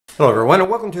Hello everyone and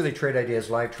welcome to the Trade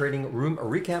Ideas Live Trading Room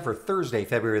recap for Thursday,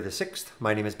 February the 6th.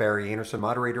 My name is Barry Anderson,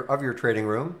 moderator of your trading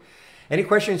room. Any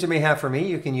questions you may have for me,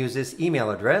 you can use this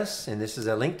email address, and this is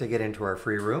a link to get into our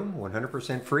free room,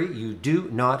 100% free. You do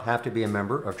not have to be a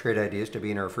member of Trade Ideas to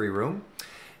be in our free room.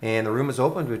 And the room is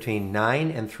open between 9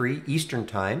 and 3 Eastern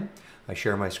Time. I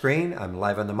share my screen, I'm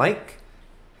live on the mic,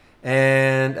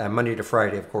 and Monday to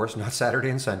Friday, of course, not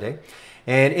Saturday and Sunday.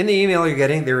 And in the email you're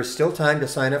getting, there is still time to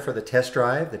sign up for the test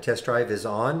drive. The test drive is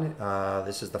on.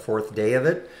 This is the 4th day of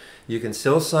it. You can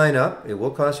still sign up. It will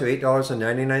cost you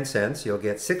 $8.99. You'll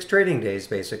get 6 trading days,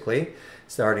 basically,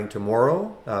 starting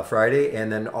tomorrow, Friday,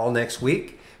 and then all next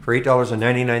week. For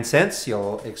 $8.99,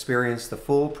 you'll experience the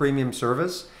full premium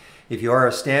service. If you are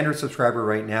a standard subscriber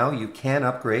right now, you can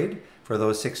upgrade for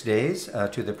those 6 days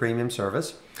to the premium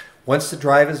service. Once the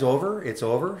drive is over, it's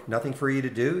over. Nothing for you to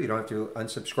do. You don't have to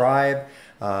unsubscribe.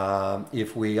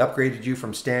 If we upgraded you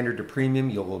from standard to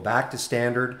premium, you'll go back to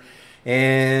standard.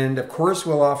 And of course,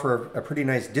 we'll offer a pretty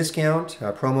nice discount,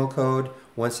 a promo code,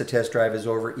 once the test drive is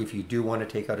over if you do want to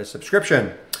take out a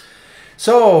subscription.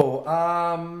 So,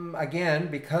 again,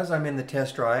 because I'm in the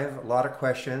test drive, a lot of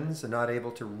questions, and not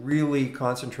able to really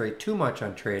concentrate too much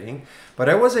on trading, but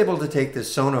I was able to take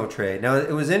this Sono trade. Now,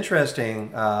 it was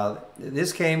interesting.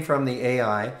 This came from the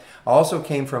AI, also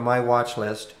came from my watch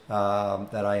list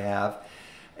that I have.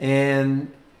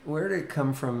 And where did it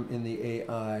come from in the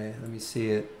AI? Let me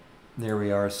see it. There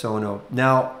we are, Sono.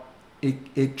 Now,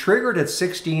 it triggered at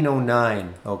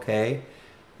 1609, okay?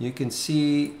 You can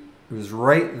see it was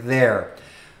right there.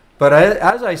 But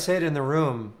as I said in the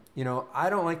room, you know, I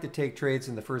don't like to take trades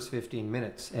in the first 15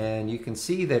 minutes. And you can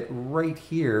see that right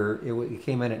here, it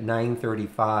came in at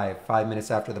 9:35, 5 minutes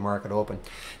after the market opened.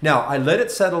 Now, I let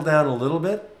it settle down a little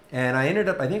bit, and I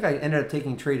think I ended up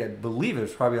taking trade, I believe it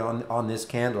was probably on this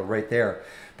candle right there.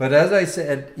 But as I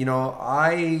said, you know,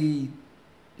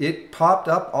 it popped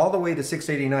up all the way to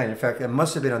 689. In fact, it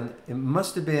must have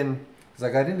been, because I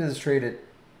got into this trade at,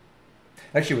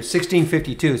 actually, it was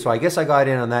 1652, so I guess I got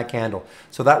in on that candle.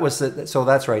 So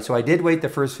that's right. So I did wait the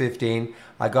first 15.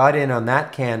 I got in on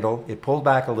that candle. It pulled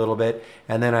back a little bit,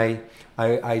 and then I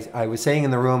was saying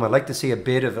in the room, I'd like to see a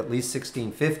bid of at least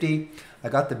 1650. I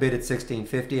got the bid at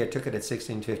 1650. I took it at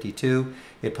 1652.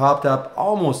 It popped up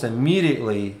almost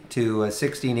immediately to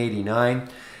 1689.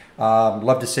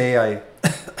 Love to say I,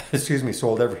 excuse me,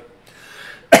 sold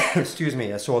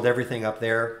I sold everything up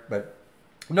there, but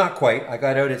not quite. I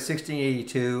got out at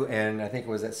 1682, and I think it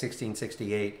was at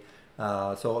 1668.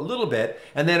 So a little bit.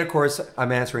 And then, of course,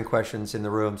 I'm answering questions in the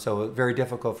room, so very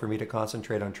difficult for me to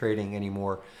concentrate on trading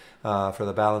anymore for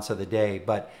the balance of the day.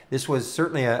 But this was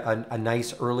certainly a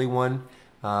nice early one.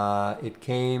 It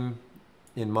came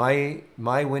in my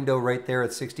window right there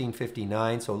at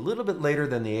 1659, so a little bit later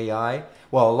than the AI.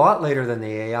 Well, a lot later than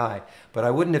the AI, but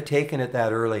I wouldn't have taken it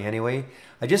that early anyway.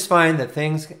 I just find that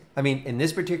things, I mean, in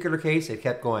this particular case, it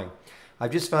kept going. I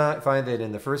just find that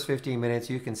in the first 15 minutes,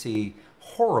 you can see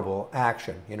horrible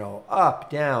action, you know, up,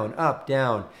 down, up,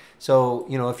 down. So,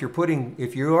 you know, if you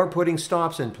are putting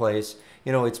stops in place,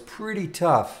 you know, it's pretty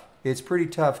tough. It's pretty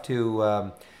tough to,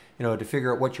 you know, to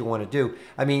figure out what you want to do.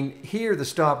 I mean, here the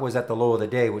stop was at the low of the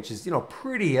day, which is, you know,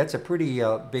 that's a pretty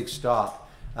big stop.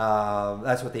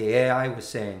 That's what the AI was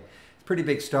saying. Pretty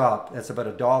big stop. That's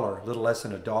about $1, a little less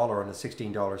than $1 on a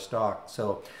 $16 stock.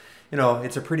 So, you know,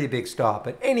 it's a pretty big stop.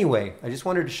 But anyway, I just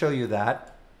wanted to show you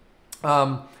that.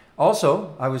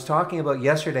 Also, I was talking about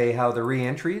yesterday how the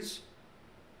re-entries.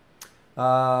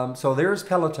 So there's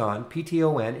Peloton,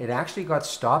 PTON. It actually got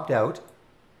stopped out.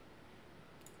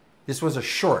 This was a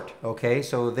short, okay?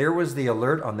 So there was the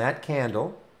alert on that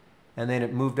candle, and then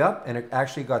it moved up, and it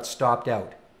actually got stopped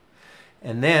out.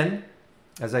 And then,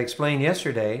 as I explained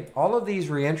yesterday, all of these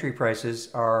re-entry prices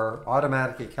are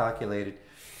automatically calculated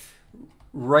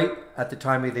right at the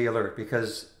time of the alert,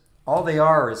 because all they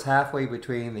are is halfway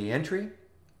between the entry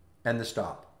and the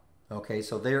stop. Okay,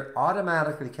 so they're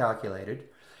automatically calculated.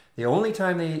 The only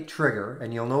time they trigger,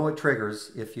 and you'll know it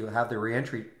triggers if you have the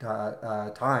re-entry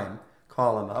time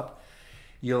column up,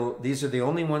 these are the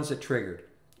only ones that triggered.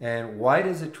 And why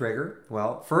does it trigger?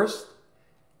 Well, first,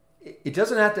 it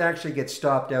doesn't have to actually get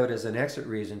stopped out as an exit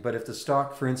reason, but if the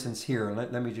stock, for instance, here,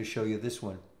 let me just show you this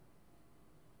one.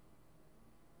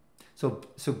 So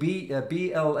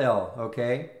BLL,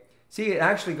 okay? See, it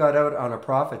actually got out on a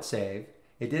profit save.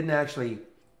 It didn't actually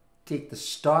take the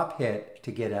stop hit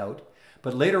to get out,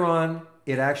 but later on,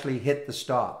 it actually hit the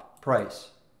stop price.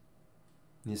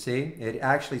 You see? It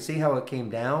actually, see how it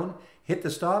came down, hit the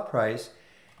stop price,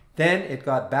 then it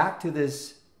got back to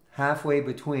this halfway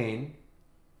between,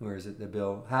 where is it, the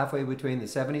bill? Halfway between the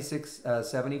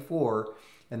 76.74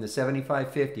 and the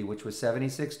 75.50, which was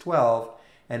 76.12,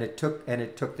 and it took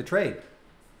the trade.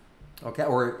 Okay,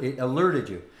 or it alerted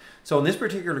you. So in this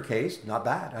particular case, not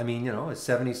bad. I mean, you know, it's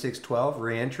 76.12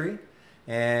 re-entry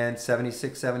and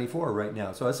 76.74 right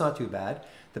now. So it's not too bad.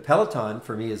 The Peloton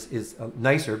for me is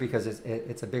nicer because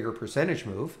it's a bigger percentage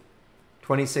move.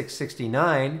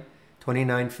 26.69,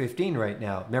 29.15 right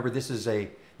now. Remember, this is a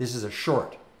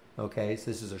short. Okay, so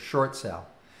this is a short sell.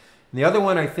 And the other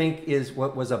one I think is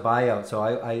what was a buyout. So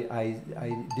I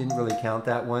didn't really count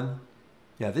that one.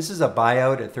 Yeah, this is a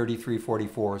buyout at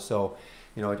 33.44. So,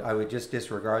 you know, I would just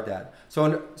disregard that.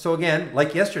 So again,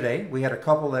 like yesterday, we had a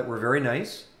couple that were very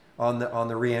nice on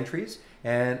the re-entries,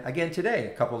 and again today,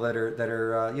 a couple that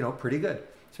are you know, pretty good,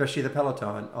 especially the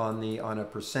Peloton on a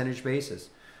percentage basis,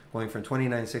 going from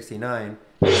 29.69 right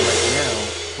now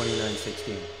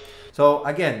 29.16. So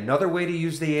again, another way to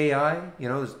use the AI, you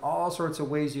know, there's all sorts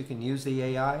of ways you can use the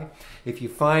AI. If you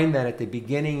find that at the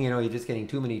beginning, you know, you're just getting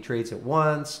too many trades at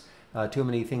once, too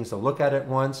many things to look at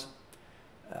once,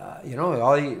 you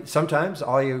know, sometimes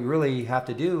all you really have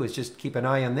to do is just keep an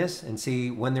eye on this and see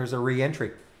when there's a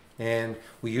re-entry. And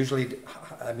we usually,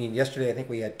 I mean, yesterday I think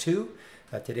we had 2.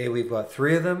 Today we've got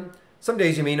 3 of them. Some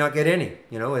days you may not get any.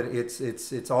 You know,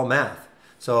 it's all math.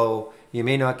 So you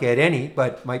may not get any,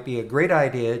 but might be a great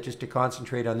idea just to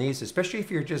concentrate on these, especially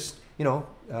if you're just, you know,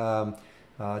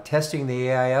 testing the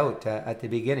AI out at the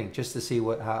beginning, just to see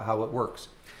how it works.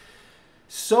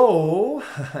 So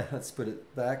let's put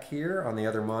it back here on the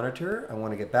other monitor. I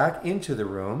want to get back into the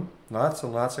room. Lots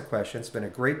and lots of questions. It's been a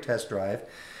great test drive.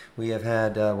 We have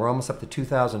had, we're almost up to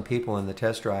 2,000 people in the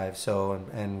test drive, so,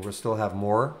 and we'll still have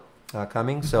more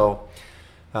coming, so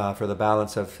for the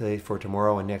balance of for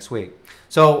tomorrow and next week.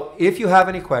 So if you have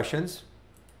any questions,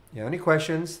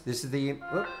 this is the,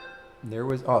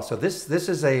 so this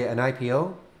is an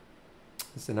IPO.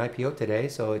 It's an IPO today,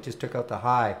 so it just took out the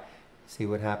high. See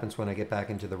what happens when I get back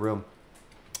into the room.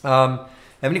 Have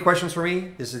any questions for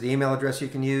me? This is the email address you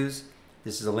can use.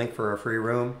 This is a link for our free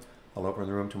room. I'll open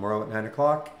the room tomorrow at 9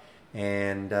 o'clock.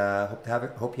 And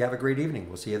hope you have a great evening.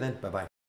 We'll see you then. Bye-bye.